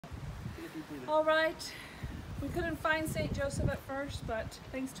All right. We couldn't find St. Joseph at first, but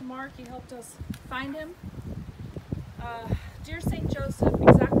thanks to Mark, he helped us find him. Dear St. Joseph,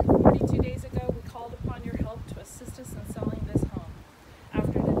 exactly 42 days ago, we called upon your help to assist us in selling this home,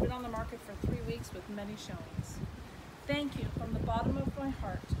 after it had been on the market for 3 weeks with many showings. Thank you from the bottom of my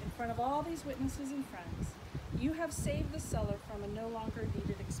heart, in front of all these witnesses and friends. You have saved the seller from a no longer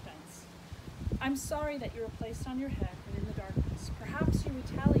needed expense. I'm sorry that you were placed on your head and in the darkness. Perhaps you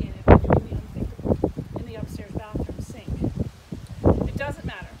retaliated by doing the unthinkable in the upstairs bathroom sink. It doesn't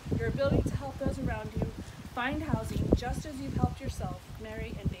matter. Your ability to help those around you find housing just as you've helped yourself,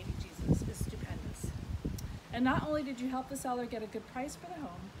 Mary, and baby Jesus is stupendous. And not only did you help the seller get a good price for the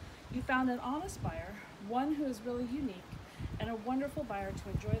home, you found an honest buyer, one who is really unique, and a wonderful buyer to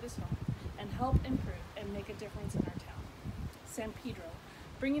enjoy this home and help improve and make a difference in our town. San Pedro.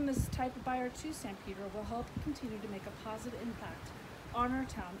 Bringing this type of buyer to San Pedro will help continue to make a positive impact on our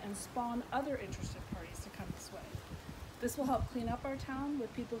town and spawn other interested parties to come this way. This will help clean up our town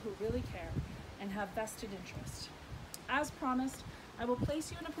with people who really care and have vested interest. As promised, I will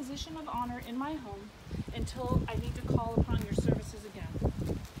place you in a position of honor in my home until I need to call upon your services again.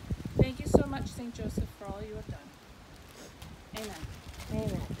 Thank you so much, St. Joseph, for all you have done. Amen.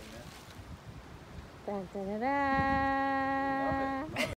 Amen. Dun, dun, dun, dun.